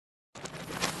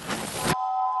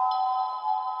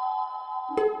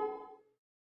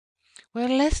Well,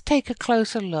 let's take a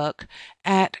closer look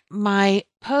at my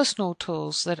personal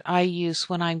tools that I use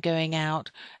when I'm going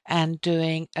out and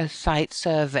doing a site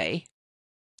survey.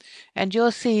 And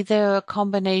you'll see there are a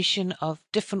combination of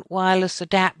different wireless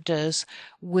adapters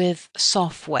with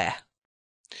software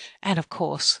and, of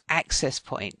course, access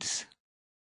points.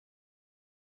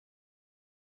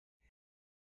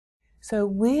 So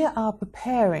we are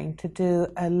preparing to do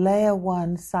a layer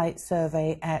 1 site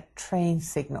survey at train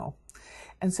signal.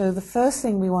 And so the first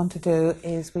thing we want to do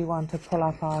is we want to pull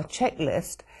up our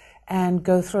checklist and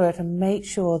go through it and make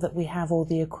sure that we have all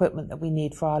the equipment that we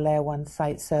need for our layer 1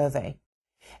 site survey.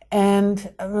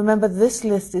 And remember, this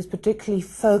list is particularly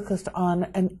focused on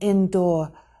an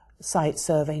indoor site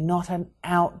survey, not an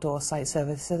outdoor site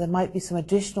survey. So there might be some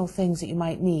additional things that you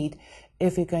might need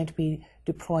if you're going to be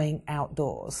deploying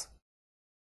outdoors.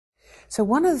 So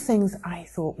one of the things I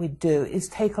thought we'd do is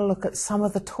take a look at some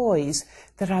of the toys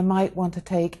that I might want to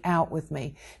take out with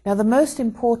me. Now, the most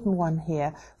important one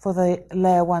here for the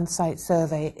Layer 1 site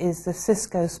survey is the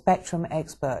Cisco Spectrum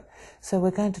Expert. So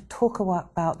we're going to talk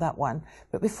about that one.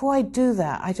 But before I do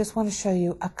that, I just want to show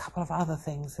you a couple of other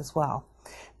things as well.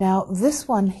 Now, this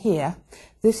one here,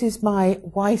 this is my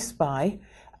Wi-Spy.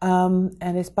 And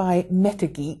it's by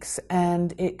MetaGeeks,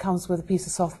 and it comes with a piece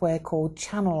of software called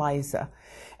Channelizer.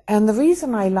 And the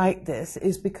reason I like this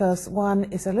is because, one,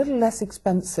 it's a little less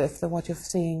expensive than what you're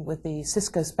seeing with the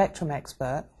Cisco Spectrum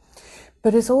Expert,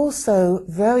 but it's also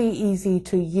very easy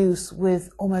to use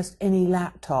with almost any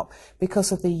laptop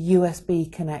because of the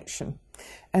USB connection.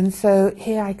 And so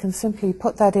here I can simply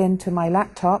put that into my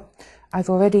laptop.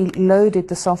 I've already loaded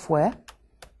the software.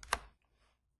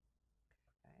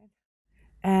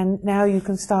 And now you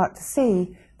can start to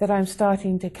see that I'm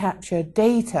starting to capture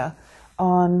data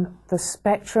on the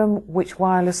spectrum, which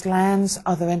wireless LANs,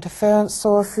 other interference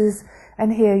sources,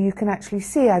 and here you can actually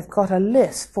see I've got a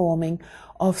list forming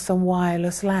of some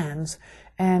wireless LANs.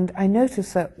 And I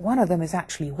notice that one of them is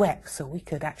actually wet, so we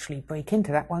could actually break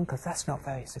into that one because that's not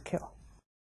very secure.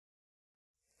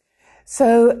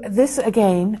 So this,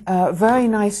 again, a very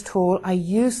nice tool. I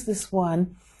use this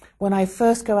one when I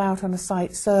first go out on a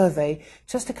site survey,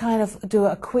 just to kind of do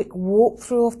a quick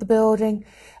walkthrough of the building.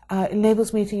 It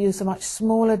enables me to use a much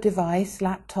smaller device,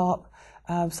 laptop,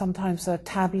 sometimes a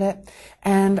tablet,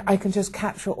 and I can just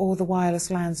capture all the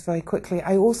wireless LANs very quickly.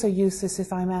 I also use this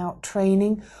if I'm out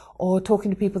training or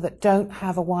talking to people that don't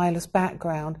have a wireless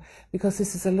background, because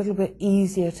this is a little bit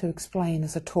easier to explain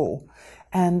as a tool.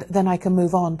 And then I can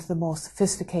move on to the more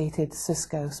sophisticated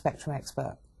Cisco Spectrum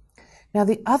Expert. Now,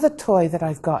 the other toy that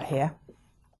I've got here,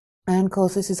 and of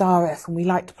course this is RF, and we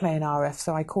like to play in RF,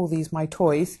 so I call these my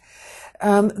toys.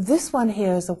 This one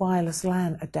here is a wireless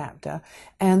LAN adapter,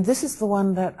 and this is the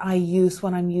one that I use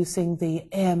when I'm using the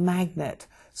Air Magnet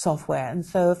software. And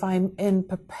so if I'm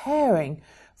preparing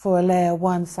for a Layer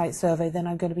 1 site survey, then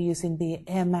I'm going to be using the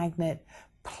Air Magnet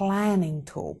planner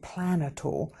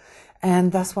tool.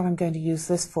 And that's what I'm going to use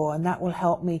this for, and that will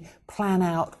help me plan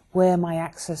out where my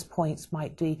access points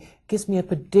might be. It gives me a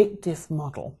predictive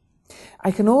model.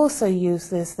 I can also use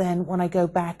this then when I go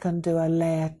back and do a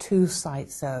Layer 2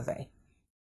 site survey.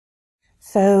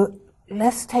 So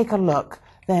let's take a look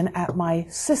then at my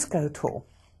Cisco tool.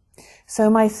 So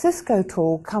my Cisco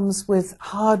tool comes with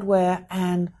hardware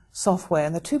and software,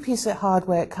 and the two pieces of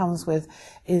hardware it comes with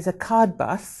is a card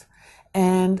bus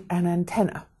and an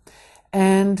antenna.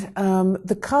 And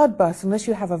the card bus, unless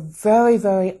you have a very,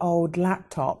 very old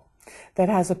laptop that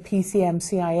has a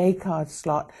PCM-CIA card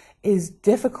slot, is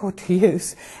difficult to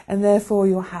use, and therefore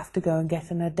you'll have to go and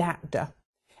get an adapter.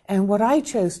 And what I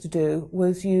chose to do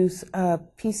was use a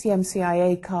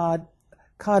PCM-CIA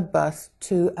card bus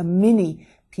to a mini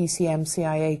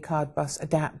PCM-CIA card bus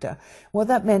adapter. What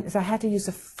that meant is I had to use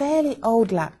a fairly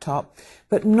old laptop,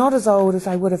 but not as old as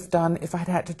I would have done if I'd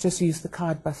had to just use the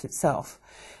card bus itself.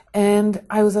 And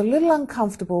I was a little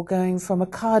uncomfortable going from a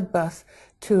card bus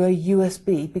to a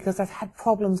USB because I've had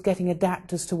problems getting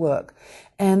adapters to work.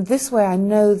 And this way I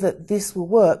know that this will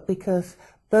work because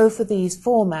both of these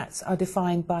formats are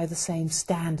defined by the same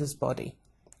standards body.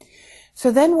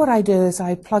 So then what I do is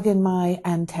I plug in my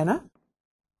antenna.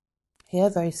 Here,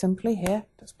 very simply, here,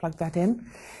 just plug that in.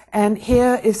 And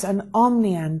here is an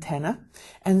omni antenna.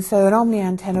 And so an omni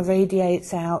antenna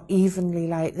radiates out evenly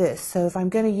like this. So if I'm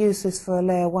going to use this for a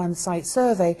Layer 1 site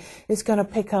survey, it's going to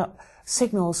pick up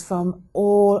signals from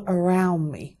all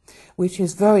around me, which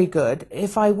is very good.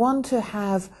 If I want to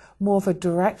have more of a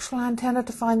directional antenna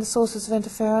to find the sources of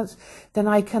interference, then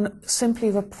I can simply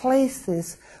replace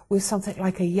this with something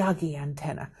like a Yagi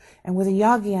antenna. And with a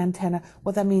Yagi antenna,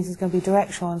 what that means is going to be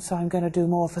directional, and so I'm going to do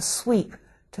more of a sweep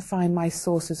to find my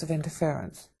sources of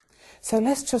interference. So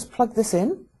let's just plug this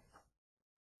in.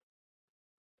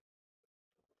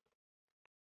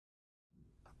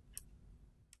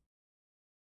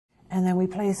 And then we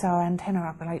place our antenna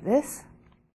up like this.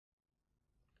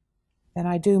 Then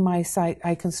I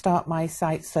can start my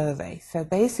site survey. So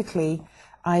basically,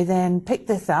 I then pick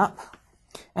this up.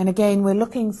 And again, we're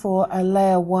looking for a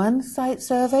layer 1 site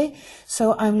survey.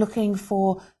 So I'm looking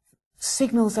for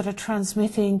signals that are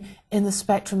transmitting in the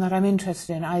spectrum that I'm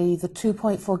interested in, i.e. the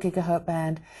 2.4 gigahertz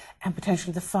band and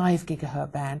potentially the 5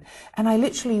 gigahertz band. And I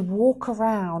literally walk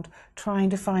around trying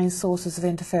to find sources of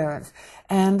interference.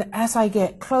 And as I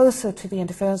get closer to the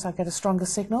interference, I'll get a stronger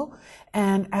signal.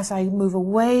 And as I move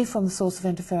away from the source of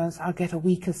interference, I'll get a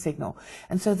weaker signal.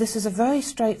 And so this is a very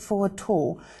straightforward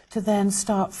tool to then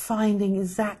start finding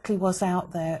exactly what's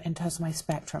out there in terms of my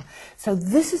spectrum. So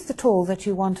this is the tool that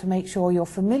you want to make sure you're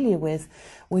familiar with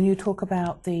when you talk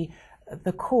about the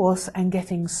course and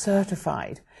getting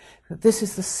certified. This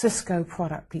is the Cisco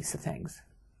product piece of things.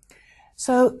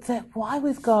 So while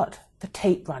we've got the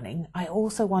tape running, I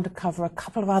also want to cover a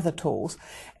couple of other tools,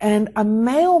 and I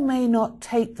may or may not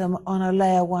take them on a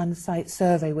layer 1 site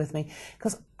survey with me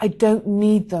because I don't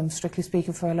need them, strictly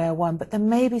speaking, for a layer 1, but there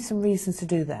may be some reasons to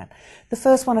do that. The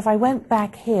first one, if I went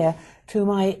back here to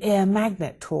my air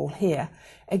magnet tool here,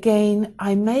 again,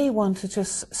 I may want to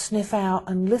just sniff out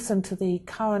and listen to the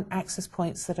current access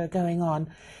points that are going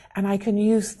on, and I can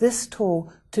use this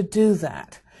tool to do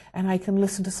that, and I can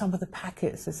listen to some of the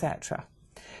packets, etc.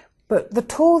 But the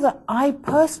tool that I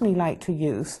personally like to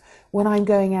use when I'm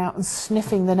going out and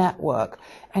sniffing the network,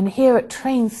 and here at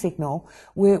Train Signal,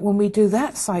 when we do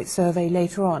that site survey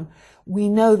later on, we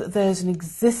know that there's an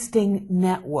existing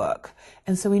network.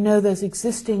 And so we know there's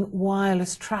existing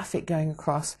wireless traffic going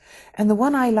across. And the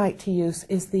one I like to use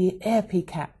is the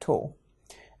AirCAP tool.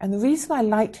 And the reason I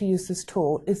like to use this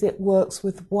tool is it works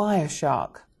with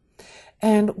Wireshark.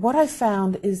 And what I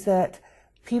found is that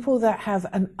people that have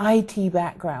an IT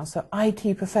background, so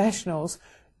IT professionals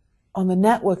on the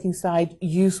networking side,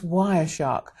 use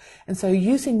Wireshark. And so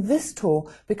using this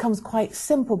tool becomes quite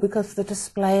simple because of the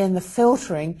display and the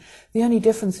filtering. The only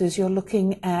difference is you're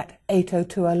looking at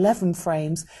 802.11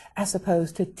 frames as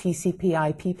opposed to TCP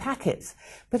IP packets.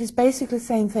 But it's basically the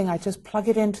same thing. I just plug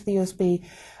it into the USB,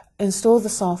 install the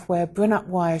software, bring up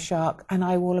Wireshark, and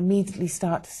I will immediately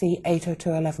start to see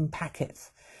 802.11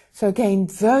 packets. So again,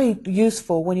 very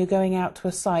useful when you're going out to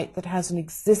a site that has an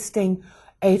existing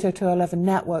 802.11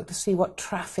 network to see what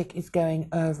traffic is going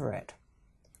over it.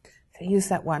 So use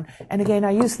that one. And again,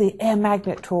 I use the air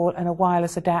magnet tool and a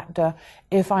wireless adapter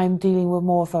if I'm dealing with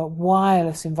more of a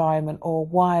wireless environment or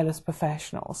wireless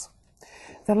professionals.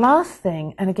 The last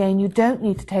thing, and again, you don't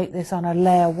need to take this on a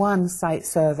layer 1 site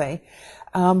survey,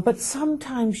 but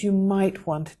sometimes you might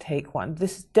want to take one.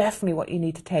 This is definitely what you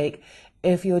need to take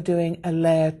if you're doing a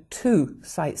layer 2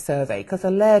 site survey, because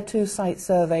a layer 2 site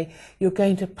survey, you're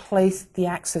going to place the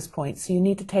access points. So you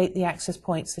need to take the access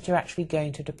points that you're actually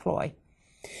going to deploy.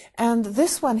 And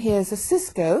this one here is a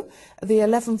Cisco, the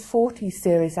 1140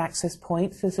 series access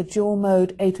point. There's a dual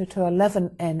mode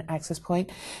 802.11n access point,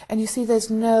 and you see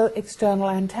there's no external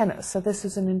antenna. So this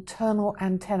is an internal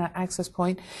antenna access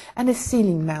point, and it's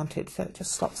ceiling mounted. So it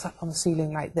just slots up on the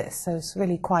ceiling like this. So it's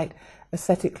really quite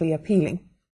aesthetically appealing.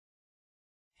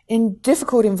 In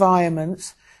difficult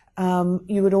environments,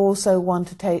 you would also want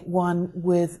to take one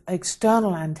with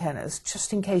external antennas,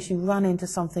 just in case you run into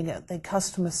something at the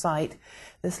customer site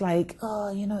that's like, oh,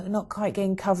 you know, not quite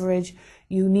getting coverage.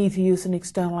 You need to use an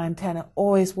external antenna.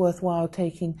 Always worthwhile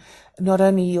taking not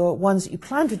only your ones that you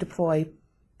plan to deploy,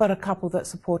 but a couple that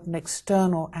support an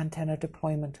external antenna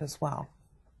deployment as well.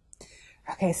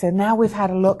 Okay, so now we've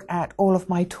had a look at all of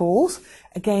my tools.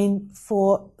 Again,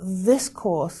 for this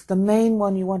course, the main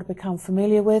one you want to become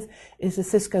familiar with is the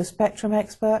Cisco Spectrum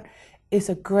Expert. It's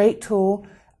a great tool,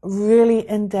 really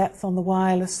in-depth on the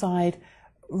wireless side,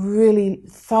 really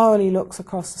thoroughly looks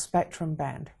across the spectrum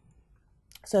band.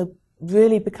 So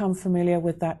really become familiar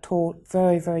with that tool.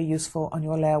 Very, very useful on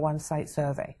your layer 1 site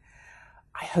survey.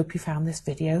 I hope you found this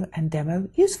video and demo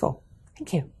useful.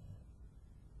 Thank you.